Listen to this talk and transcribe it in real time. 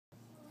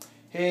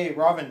Hey,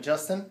 Robin,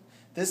 Justin.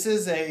 This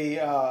is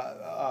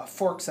a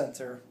fork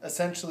sensor.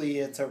 Essentially,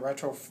 it's a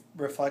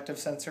retroreflective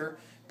sensor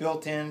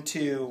built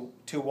into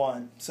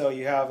one. So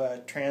you have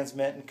a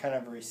transmit and kind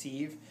of a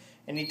receive.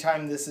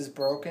 Anytime this is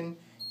broken,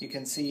 you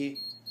can see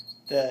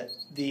that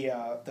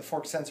the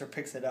fork sensor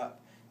picks it up.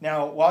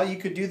 Now, while you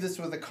could do this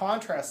with a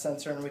contrast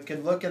sensor, and we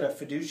could look at a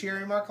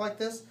fiduciary mark like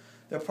this,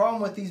 the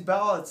problem with these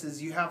ballots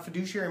is you have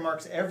fiduciary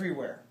marks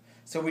everywhere.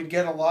 So we'd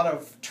get a lot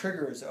of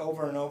triggers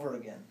over and over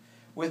again.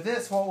 With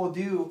this, what we'll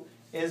do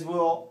is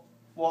we'll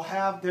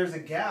have, there's a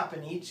gap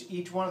in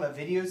each one of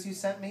the videos you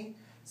sent me.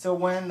 So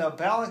when the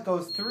ballot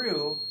goes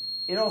through,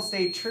 it'll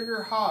stay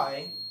trigger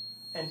high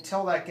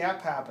until that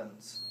gap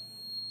happens.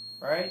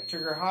 Right?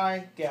 Trigger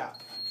high,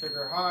 gap.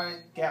 Trigger high,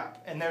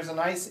 gap. And there's a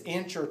nice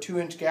 1 or 2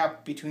 inch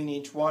gap between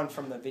each one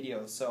from the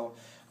videos. So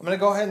I'm going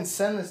to go ahead and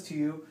send this to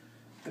you.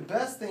 The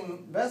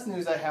best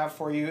news I have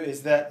for you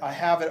is that I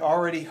have it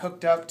already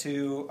hooked up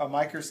to a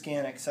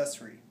Microscan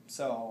accessory.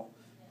 So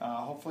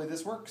hopefully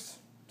this works.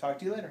 Talk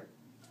to you later.